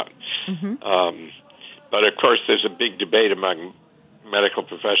or not. Mm-hmm. But of course, there's a big debate among medical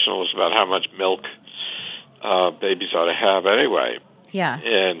professionals about how much milk babies ought to have anyway. Yeah.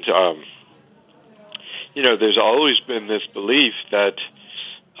 And there's always been this belief that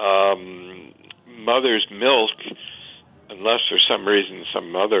mother's milk, unless for some reason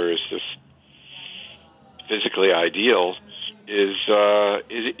some mother is just physically ideal, is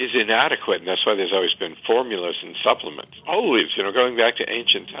inadequate, and that's why there's always been formulas and supplements. Always, going back to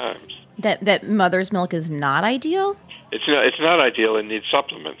ancient times. That mother's milk is not ideal? It's not ideal and needs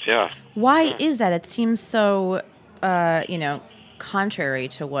supplements. Yeah. Why is that? It seems so, contrary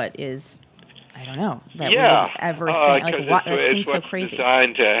to what is, I don't know, that we would ever think. Like, what? That seems so crazy. It's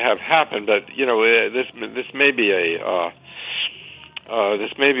designed to have happened, but this may be a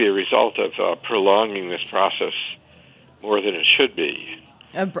result of prolonging this process more than it should be.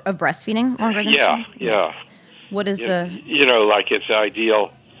 Of breastfeeding longer than it should? Yeah. What is like it's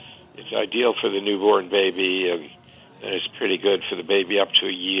ideal. It's ideal for the newborn baby, and it's pretty good for the baby up to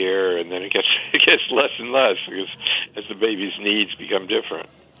a year, and then it gets less and less because as the baby's needs become different.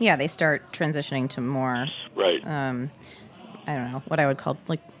 Yeah, they start transitioning to more, Right. I don't know, what I would call,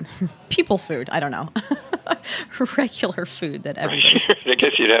 like, people food. I don't know. Regular food that everybody... I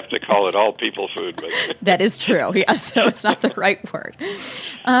guess you'd have to call it all people food. But That is true. Yes, so it's not the right word.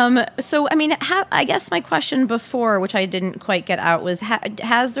 So, I mean, I guess my question before, which I didn't quite get out, was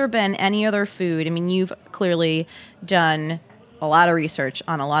has there been any other food? I mean, you've clearly done a lot of research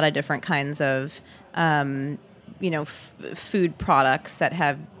on a lot of different kinds of, food products that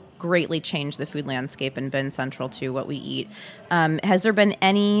have greatly changed the food landscape and been central to what we eat. Has there been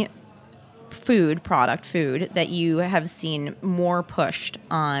any food that you have seen more pushed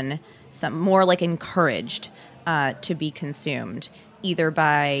on, some more like encouraged to be consumed, either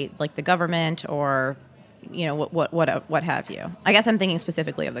by like the government or what have you? I guess I'm thinking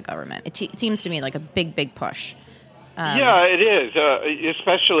specifically of the government. It seems to me like a big push. Yeah, it is,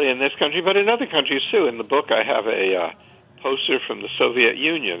 especially in this country, but in other countries too. In the book, I have a poster from the Soviet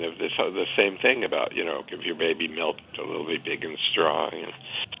Union of the same thing about, give your baby milk to little be big and strong.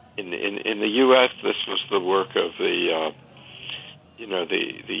 In the U.S., this was the work of the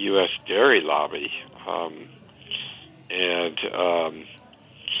U.S. dairy lobby,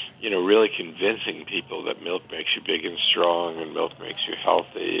 really convincing people that milk makes you big and strong and milk makes you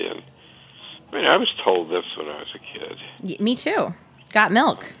healthy. And I mean, I was told this when I was a kid. Me too. Got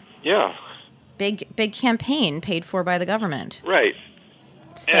milk. Yeah. Big campaign paid for by the government. Right.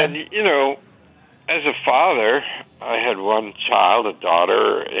 So. And, as a father, I had one child, a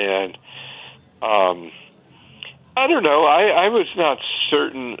daughter, and I don't know, I was not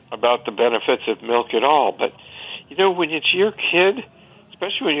certain about the benefits of milk at all. But, when it's your kid,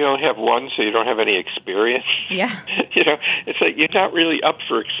 especially when you only have one, so you don't have any experience, yeah. It's like you're not really up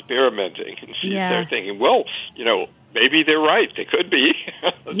for experimenting. And so you start thinking, well, maybe they're right. They could be.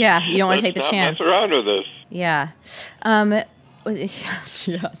 Yeah, you don't want to take the chance. Mess around with this. Yeah.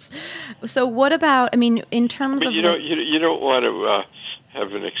 Yes. So what about, in terms of... You don't want to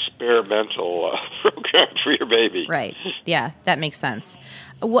have an experimental program for your baby. Right. Yeah, that makes sense.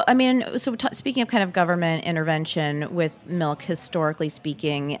 Speaking of kind of government intervention with milk, historically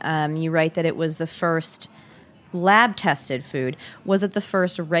speaking, you write that it was the first lab-tested food. Was it the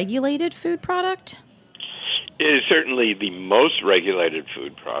first regulated food product? It is certainly the most regulated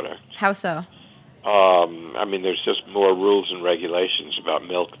food product. How so? There's just more rules and regulations about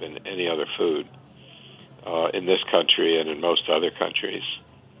milk than any other food in this country and in most other countries.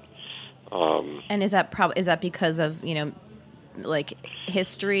 And is that because of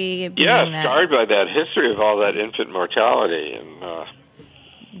history? Yeah, started by that history of all that infant mortality, and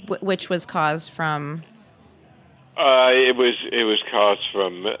which was caused from. It was caused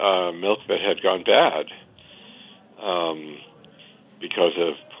from milk that had gone bad. Because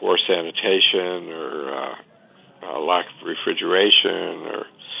of poor sanitation or lack of refrigeration or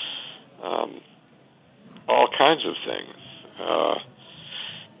all kinds of things.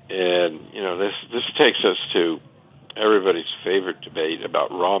 This takes us to everybody's favorite debate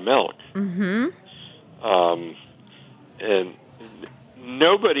about raw milk. Mm-hmm. And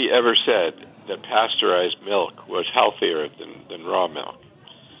nobody ever said that pasteurized milk was healthier than raw milk.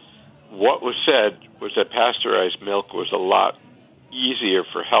 What was said was that pasteurized milk was a lot easier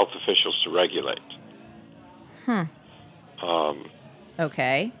for health officials to regulate.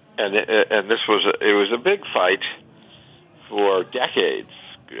 Okay. And this was a big fight for decades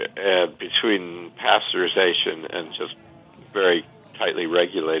between pasteurization and just very tightly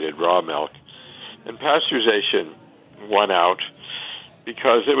regulated raw milk. And pasteurization won out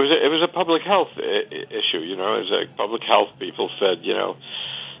because it was a public health issue. As a public health people said,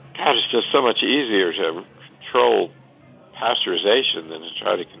 God, it's just so much easier to control pasteurization than to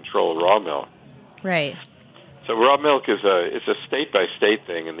try to control raw milk. Right. So raw milk is a state-by-state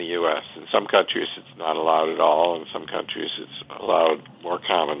thing in the U.S. In some countries, it's not allowed at all. In some countries, it's allowed more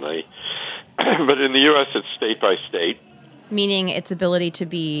commonly. But in the U.S., it's state-by-state. Meaning its ability to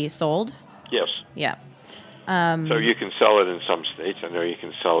be sold? Yes. Yeah. So you can sell it in some states. I know you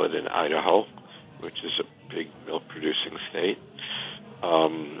can sell it in Idaho, which is a big milk-producing state.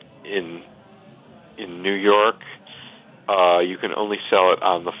 In New York, you can only sell it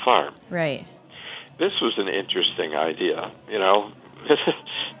on the farm. Right. This was an interesting idea, This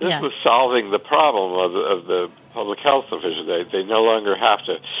was solving the problem of the public health officials. They no longer have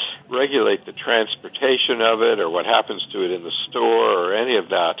to regulate the transportation of it or what happens to it in the store or any of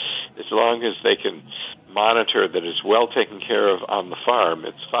that. As long as they can monitor that it's well taken care of on the farm,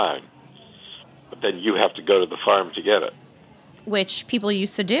 it's fine. But then you have to go to the farm to get it. Which people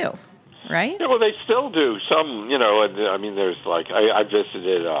used to do, right? Yeah, well, they still do. Some, there's I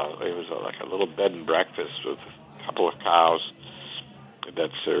visited, it was like a little bed and breakfast with a couple of cows. that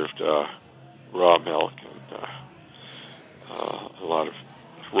served raw milk, and a lot of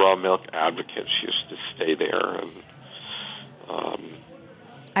raw milk advocates used to stay there. And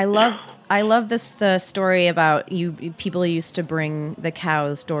I love this the story about people used to bring the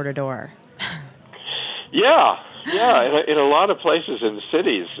cows door to door. Yeah, in a lot of places in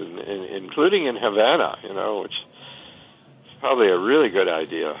cities, including in Havana, which is probably a really good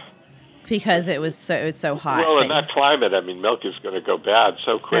idea. Because it was so hot. Well, in that climate, milk is going to go bad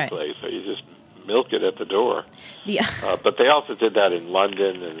so quickly, right. So you just milk it at the door. Yeah. But they also did that in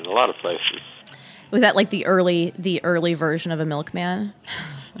London and in a lot of places. Was that like the early version of a milkman?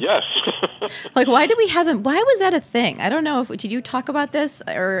 Yes. Like, why was that a thing? I don't know. Did you talk about this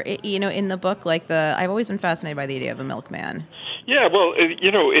or, in the book? Like I've always been fascinated by the idea of a milkman. Yeah, well,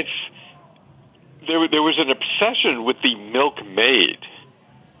 there was an obsession with the milkmaid.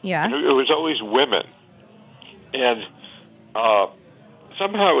 Yeah. It was always women. And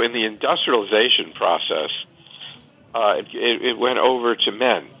somehow in the industrialization process, it went over to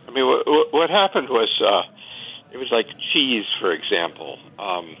men. What happened was, it was like cheese, for example.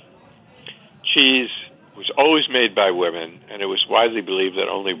 Cheese was always made by women, and it was widely believed that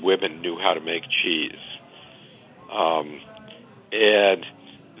only women knew how to make cheese. And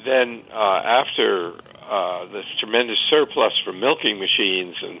then after this tremendous surplus from milking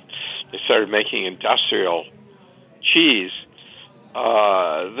machines, and they started making industrial cheese,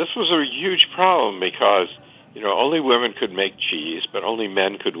 this was a huge problem because, only women could make cheese, but only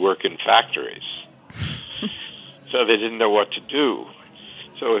men could work in factories. So they didn't know what to do.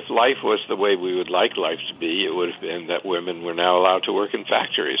 So if life was the way we would like life to be, it would have been that women were now allowed to work in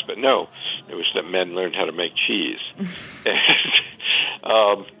factories. But no, it was that men learned how to make cheese.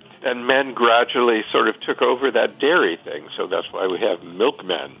 And men gradually sort of took over that dairy thing. So that's why we have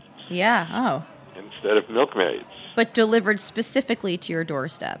milkmen. Yeah, oh. Instead of milkmaids. But delivered specifically to your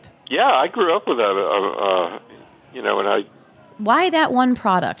doorstep. Yeah, I grew up with that, and I... Why that one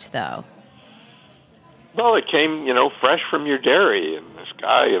product, though? Well, it came, fresh from your dairy, and this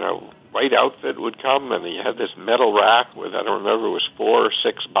guy, white outfit would come, and he had this metal rack with, I don't remember, it was 4 or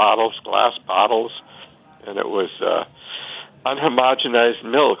 6 bottles, glass bottles, and it was unhomogenized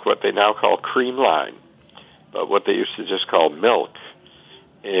milk, what they now call cream line, but what they used to just call milk.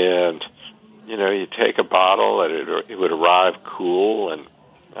 And, you take a bottle, and it would arrive cool, and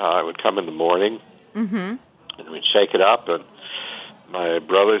it would come in the morning, and we'd shake it up, and my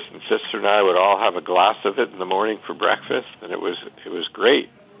brothers and sister and I would all have a glass of it in the morning for breakfast, and it was great.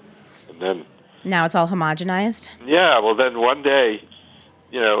 And then now it's all homogenized? Yeah, well then one day,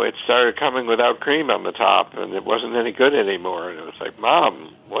 it started coming without cream on the top, and it wasn't any good anymore. And it was like,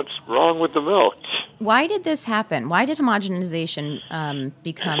 Mom, what's wrong with the milk? Why did this happen? Why did homogenization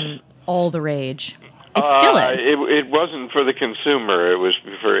become all the rage? It still is. It wasn't for the consumer. It was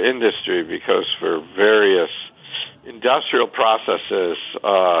for industry, because for various industrial processes,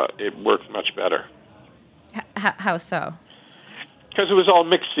 it worked much better. How so? Because it was all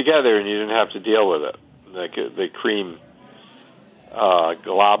mixed together, and you didn't have to deal with it. Like the cream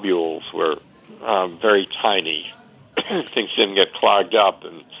globules were very tiny. Things didn't get clogged up,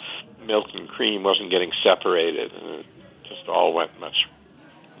 and milk and cream wasn't getting separated, and it just all went much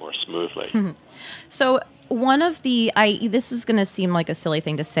more smoothly. So one of this is going to seem like a silly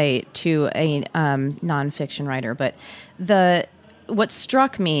thing to say to a nonfiction writer, but what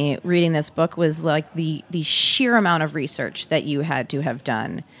struck me reading this book was like the sheer amount of research that you had to have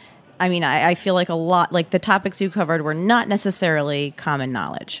done. I feel like a lot, like the topics you covered were not necessarily common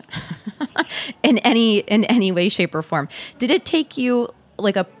knowledge in any way, shape, or form. Did it take you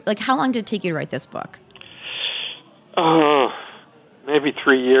how long did it take you to write this book? Maybe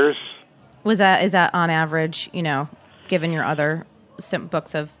 3 years. Is that on average, given your other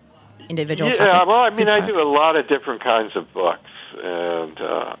books of individual topics? Yeah, well, I do a lot of different kinds of books, and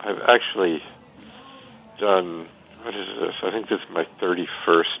I've actually done, what is this? I think this is my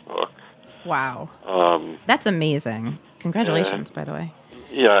 31st book. Wow. That's amazing. Congratulations, by the way.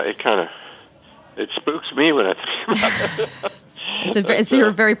 Yeah, it spooks me when I think about it. You're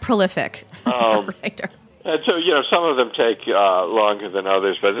a very prolific writer. And so, some of them take longer than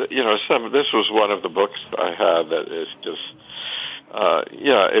others, but, this was one of the books I had that is just,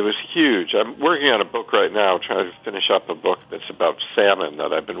 it was huge. I'm working on a book right now, trying to finish up a book that's about salmon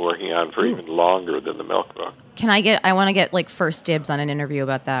that I've been working on for even longer than the milk book. I want to get first dibs on an interview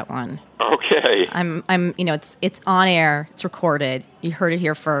about that one. Okay. I'm it's on air, it's recorded. You heard it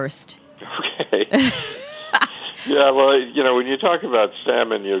here first. Okay. Yeah, well, when you talk about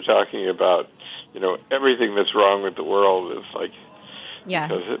salmon, you're talking about everything that's wrong with the world is like, yeah,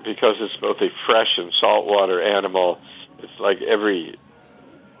 because it's both a fresh and saltwater animal. It's like every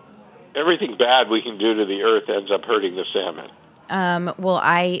everything bad we can do to the earth ends up hurting the salmon. Well,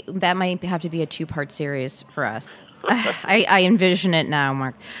 that might have to be a 2-part series for us. I envision it now,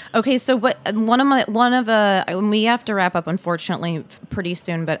 Mark. Okay, so we have to wrap up, unfortunately, pretty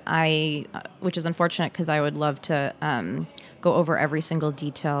soon. But which is unfortunate because I would love to go over every single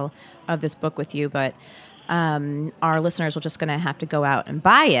detail of this book with you. But our listeners are just going to have to go out and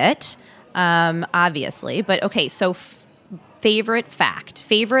buy it, obviously. But okay, so favorite fact,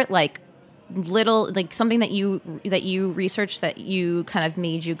 little, like something that you researched that you kind of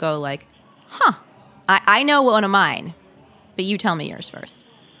made you go like, huh, I know one of mine, but you tell me yours first.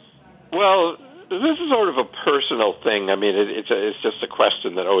 Well, this is sort of a personal thing. I mean, it's just a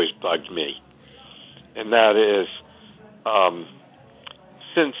question that always bugged me, and that is,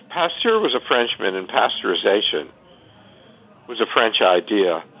 since Pasteur was a Frenchman and pasteurization was a French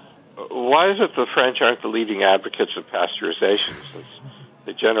idea, why is it the French aren't the leading advocates of pasteurization? Since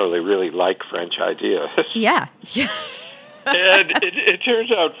they generally really like French ideas. Yeah. And it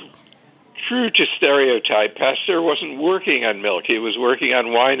turns out, true to stereotype, Pasteur wasn't working on milk. He was working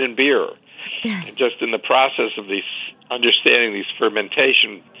on wine and beer. And just in the process of understanding these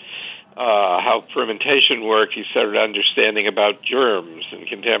fermentation, how fermentation worked, he started understanding about germs and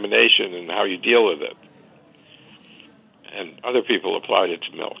contamination and how you deal with it. And other people applied it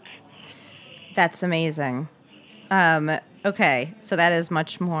to milk. That's amazing. Okay, so that is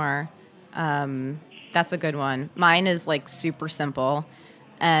much more, that's a good one. Mine is like super simple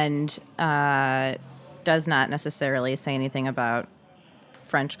and does not necessarily say anything about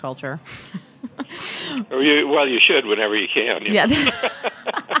French culture. Well, you should whenever you can. Yeah,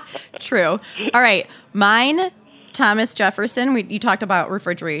 true. All right, mine, Thomas Jefferson. You talked about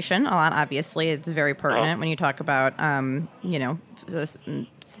refrigeration a lot, obviously. It's very pertinent when you talk about, this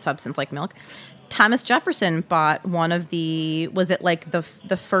substance like milk. Thomas Jefferson bought one of was it like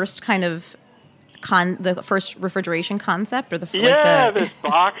the first kind of the first refrigeration concept, or this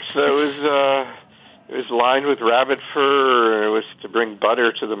box that it was lined with rabbit fur. It was to bring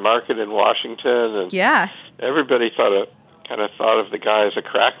butter to the market in Washington, and everybody kind of thought of the guy as a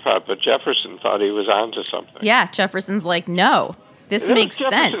crackpot, but Jefferson thought he was onto something. Yeah, Jefferson's like, no, this makes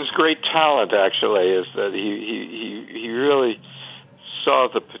sense. Jefferson's great talent, actually, is that he really saw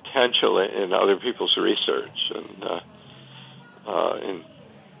the potential in other people's research and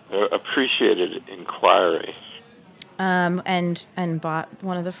appreciated inquiry. And bought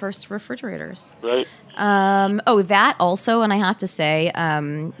one of the first refrigerators. Right. That also, and I have to say,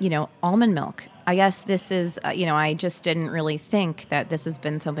 almond milk. I guess this is, I just didn't really think that this has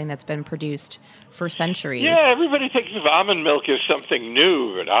been something that's been produced for centuries. Yeah, everybody thinks of almond milk as something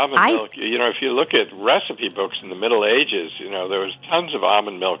new, but almond milk, if you look at recipe books in the Middle Ages, there was tons of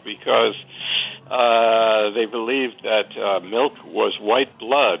almond milk because they believed that milk was white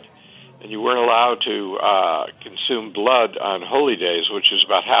blood, and you weren't allowed to consume blood on holy days, which is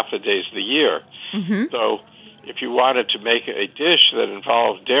about half the days of the year. Mm-hmm. So if you wanted to make a dish that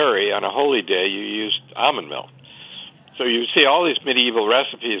involved dairy on a holy day, you used almond milk. So you see all these medieval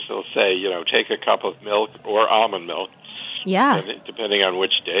recipes, they'll say, take a cup of milk or almond milk. Yeah. Depending on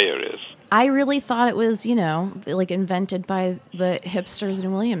which day it is. I really thought it was, like invented by the hipsters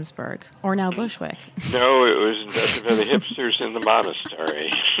in Williamsburg, or now Bushwick. No, it was invented by the hipsters in the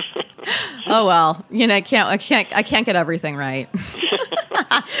monastery. Oh well, I can't get everything right.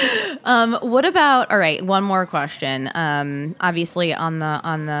 What about? All right, one more question. Obviously, on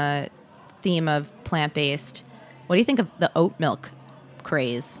the theme of plant-based, what do you think of the oat milk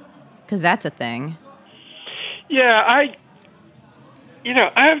craze? Because that's a thing. Yeah, I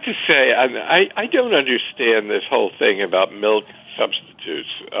have to say, I don't understand this whole thing about milk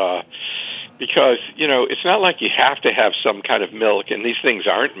substitutes because, it's not like you have to have some kind of milk, and these things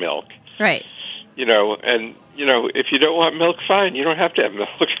aren't milk. Right. If you don't want milk, fine. You don't have to have milk.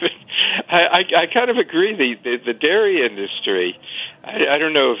 I kind of agree. The dairy industry, I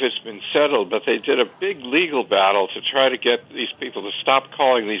don't know if it's been settled, but they did a big legal battle to try to get these people to stop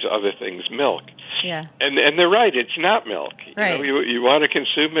calling these other things milk. Yeah. And they're right. It's not milk. Right. You want to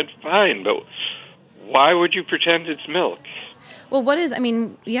consume it, fine, but why would you pretend it's milk? Well, I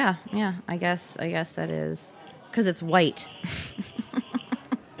guess that is because it's white.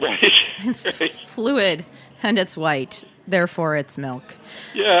 Right. It's fluid and it's white, therefore it's milk.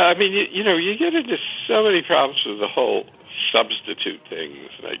 Yeah, you get into so many problems with the whole substitute things,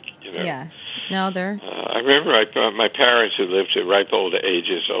 Yeah, no, they're. I remember my parents, who lived to ripe old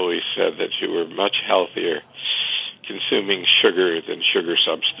ages, always said that you were much healthier consuming sugar than sugar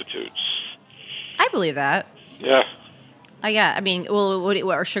substitutes. I believe that. Yeah. Yeah, I mean, well, what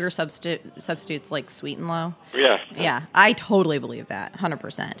are sugar substitutes like sweet and low? Yeah. Yeah, I totally believe that,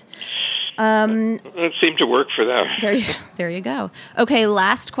 100%. It seemed to work for them. There you go. Okay,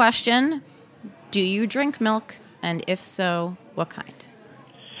 last question. Do you drink milk? And if so, what kind?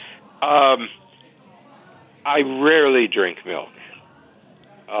 I rarely drink milk.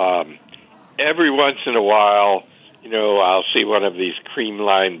 Every once in a while, I'll see one of these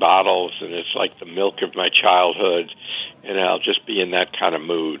cream-lined bottles, and it's like the milk of my childhood, and I'll just be in that kind of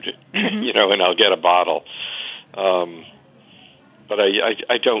mood, and I'll get a bottle. But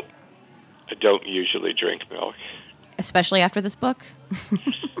I don't usually drink milk. Especially after this book?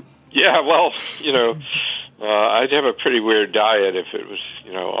 Yeah, well, I'd have a pretty weird diet if it was,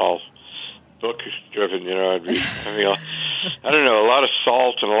 all book-driven. I'd be having I don't know, a lot of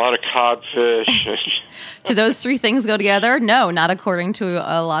salt and a lot of codfish. Do those three things go together? No, not according to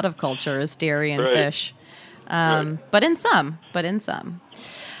a lot of cultures, dairy and right. fish. But in some.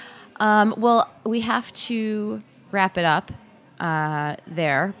 Well, we have to wrap it up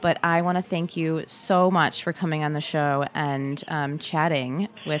there, but I want to thank you so much for coming on the show and chatting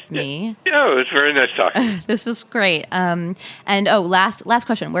with me. Yeah, it was very nice talking. This was great. And last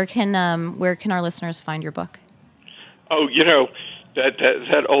question: where can our listeners find your book? Oh,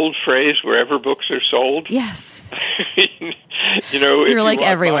 that old phrase, wherever books are sold. Yes. You're like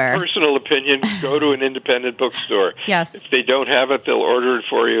everywhere. My personal opinion, go to an independent bookstore. Yes. If they don't have it, they'll order it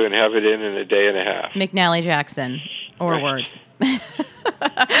for you and have it in a day and a half. McNally Jackson, or right. Word.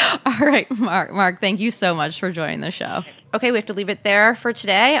 All right, Mark, thank you so much for joining the show. Okay, we have to leave it there for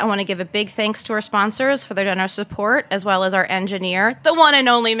today. I want to give a big thanks to our sponsors for their generous support, as well as our engineer, the one and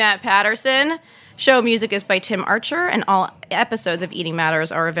only Matt Patterson. Show music is by Tim Archer, and all episodes of Eating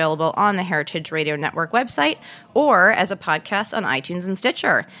Matters are available on the Heritage Radio Network website or as a podcast on iTunes and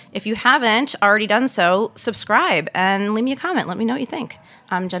Stitcher. If you haven't already done so, subscribe and leave me a comment. Let me know what you think.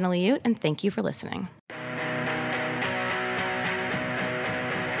 I'm Jenna Lee Ute, and thank you for listening.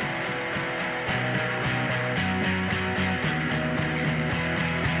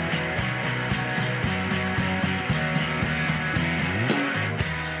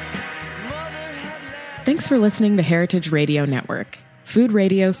 Thanks for listening to Heritage Radio Network, food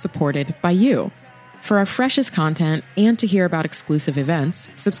radio supported by you. For our freshest content and to hear about exclusive events,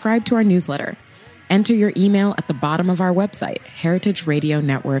 subscribe to our newsletter. Enter your email at the bottom of our website,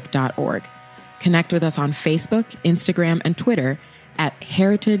 heritageradionetwork.org. Connect with us on Facebook, Instagram, and Twitter at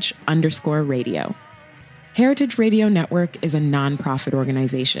heritage_radio. Heritage Radio Network is a nonprofit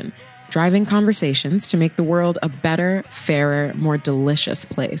organization driving conversations to make the world a better, fairer, more delicious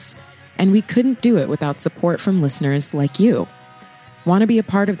place. And we couldn't do it without support from listeners like you. Want to be a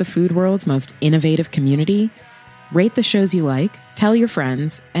part of the food world's most innovative community? Rate the shows you like, tell your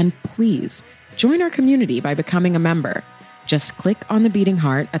friends, and please join our community by becoming a member. Just click on the beating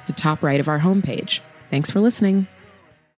heart at the top right of our homepage. Thanks for listening.